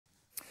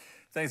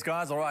Thanks,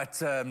 guys. All right,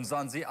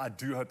 Zanzi, I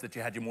do hope that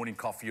you had your morning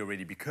coffee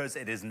already because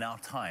it is now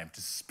time to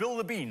spill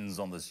the beans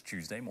on this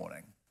Tuesday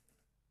morning.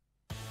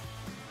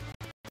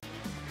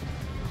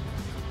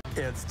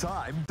 It's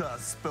time to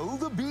spill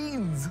the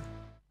beans.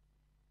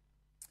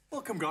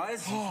 Welcome,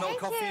 guys. You smell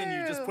coffee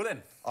and you just pull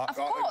in. Of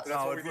course. That's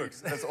how it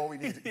works. That's all we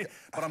need. Yeah.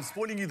 But I'm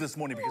spoiling you this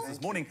morning because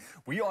this morning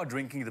we are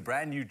drinking the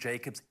brand new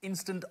JACOBS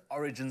Instant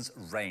Origins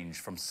range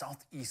from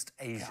Southeast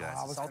Asia.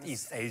 Yeah, it's a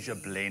Southeast Asia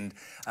blend.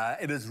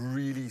 It is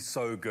really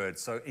so good,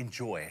 so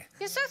enjoy.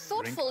 You're so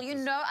thoughtful. You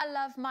know I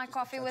love my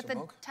coffee with a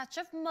touch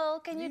of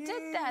milk, and you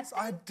did that.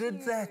 I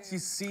did that. You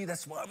see,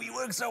 that's why we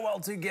work so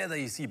well together,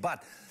 you see.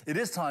 But it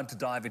is time to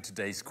dive into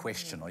today's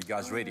question. Are you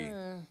guys ready?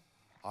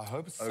 I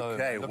hope so.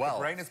 Okay, Look, well, the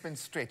brain has been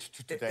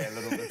stretched today a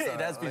little bit. So it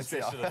has been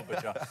stretched a little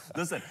bit, yeah.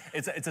 Listen,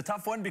 it's a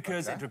tough one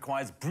because it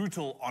requires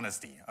brutal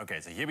honesty.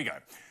 Okay, so here we go.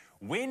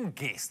 When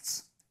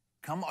guests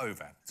come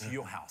over to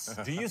your house,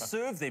 do you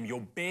serve them your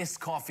best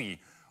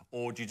coffee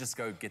or do you just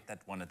go get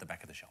that one at the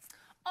back of the shelf?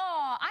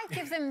 Oh, I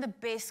give them the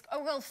best.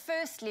 Oh, well,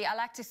 firstly, I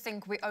like to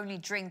think we only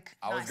drink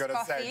I was nice going to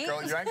coffee. say,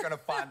 girl, you ain't going to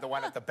find the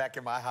one at the back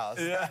of my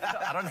house. Yeah,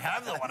 I don't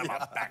have the one at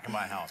the back of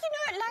my house.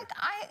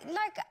 You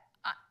know,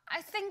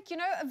 I think, you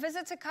know, a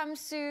visitor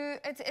comes to,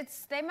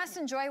 they must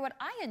enjoy what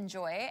I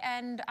enjoy,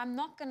 and I'm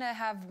not going to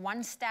have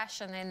one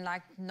stash and then,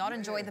 like, not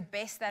enjoy the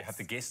best that's... You have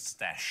the guest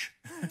stash.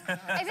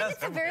 I think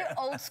it's a very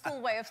old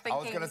school way of thinking.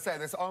 I was going to say,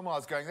 this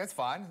Omar's going, that's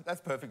fine, that's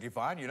perfectly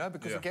fine, you know,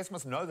 because the guests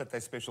must know that they're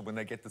special when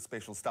they get the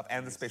special stuff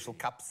and the special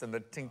cups and the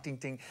ting, ting,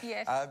 ting.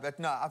 Yes. But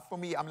no, for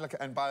me, I'm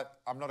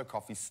not a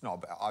coffee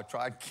snob. I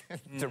try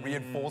to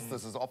reinforce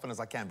this as often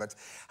as I can, but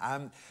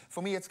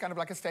for me, it's kind of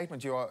like a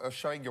statement. You are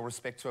showing your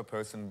respect to a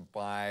person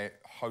by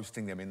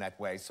hosting them in that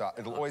way. So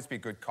it'll always be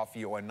good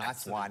coffee or a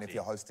nice wine if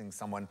you're hosting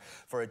someone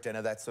for a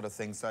dinner, that sort of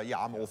thing. So yeah,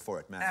 I'm all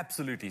for it, man.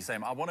 Absolutely,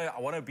 same. I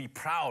want to be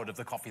proud of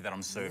the coffee that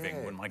I'm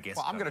serving when my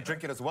guests I'm going to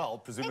drink it as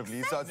presumably.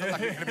 Exactly. So it's not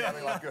like you're going to be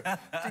having like a...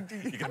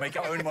 You're going to make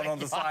your own one on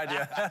the side,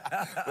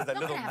 yeah. With a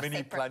little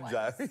mini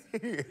plunger.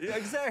 Yeah,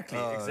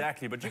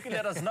 exactly. But you can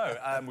let us know.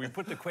 We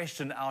put the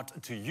question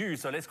out to you,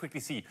 so let's quickly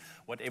see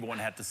what everyone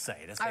had to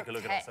say. Let's take a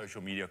look at our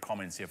social media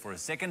comments here for a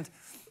second.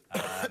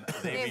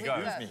 There we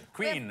go.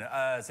 Queen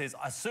says,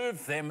 I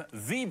serve them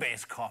the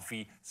best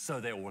coffee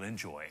so they all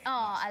enjoy.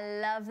 Oh, I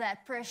love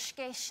that.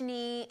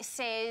 Prashkeshni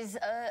says,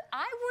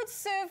 I would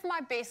serve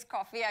my best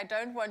coffee. I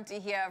don't want to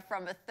hear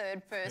from a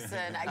third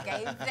person. I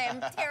gave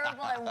them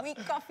terrible and weak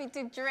coffee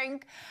to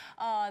drink.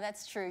 Oh,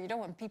 that's true. You don't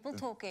want people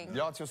talking.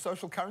 Yeah, it's your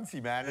social currency,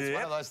 man. It's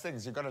one of those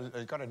things. You've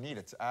got to need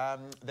it.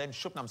 Then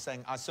Shupnam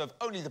saying, I serve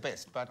only the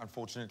best, but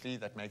unfortunately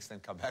that makes them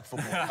come back for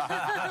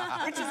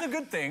more. Which is a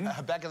good thing.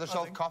 Back of the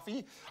shelf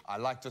coffee, I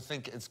like to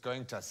think it's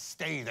going to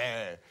stay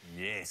there.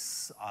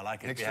 Yes, I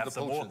like it. Next we to have the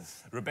some more.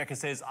 portions. Rebecca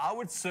says, I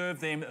would serve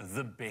them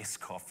the best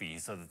coffee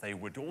so that they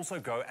would also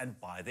go and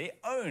buy their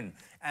own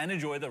and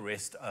enjoy the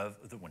rest of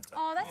the winter.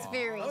 Oh, that's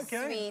very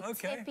sweet.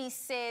 Okay. Tepi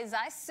says,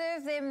 I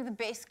serve them the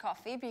best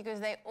coffee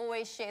because they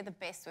always share the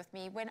best with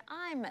me when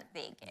I'm at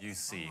their guest. You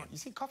see. You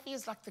see, coffee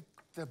is like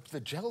the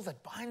gel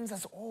that binds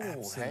us all.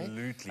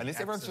 Absolutely. Hey? Unless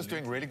everyone's just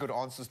doing really good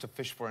answers to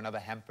fish for another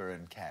hamper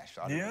and cash.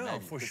 I don't know,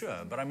 maybe. For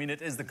sure. But I mean,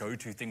 it is the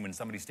go-to thing when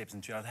somebody steps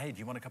into your house. Hey, do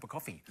you want a cup of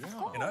coffee? Yeah.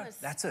 You know,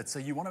 that's it. So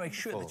you want to make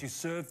sure that you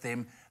serve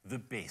them the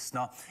best.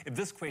 Now, if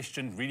this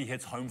question really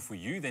hits home for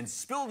you, then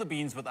spill the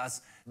beans with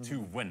us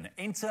to win.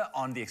 Enter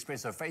on the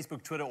Expresso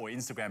Facebook, Twitter or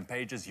Instagram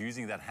pages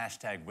using that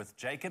hashtag with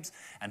JACOBS,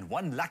 and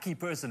one lucky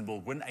person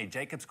will win a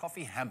JACOBS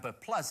coffee hamper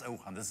plus, oh,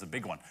 and this is a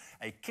big one,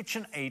 a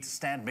KitchenAid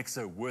stand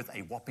mixer worth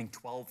a whopping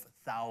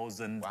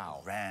 12,000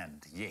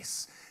 rand.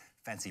 Yes.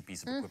 Fancy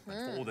piece of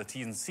equipment. For all the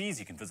T's and C's,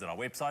 you can visit our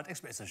website,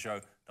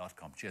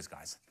 expressoshow.com. Cheers,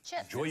 guys.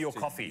 Cheers. Enjoy your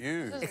coffee.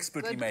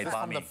 Expertly made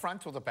by me. From the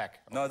front or the back?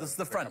 No, this is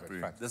the front,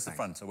 Brew. This is the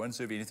front, so I won't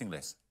serve you anything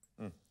less.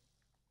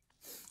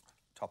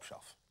 Top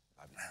shelf.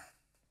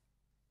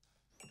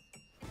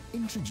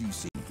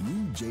 Introducing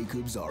new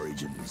JACOBS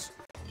Origins.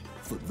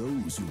 For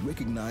those who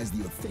recognize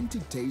the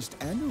authentic taste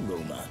and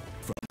aroma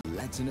from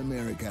Latin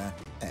America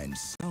and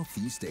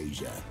Southeast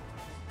Asia.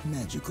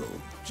 Magical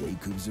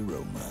JACOBS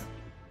aroma.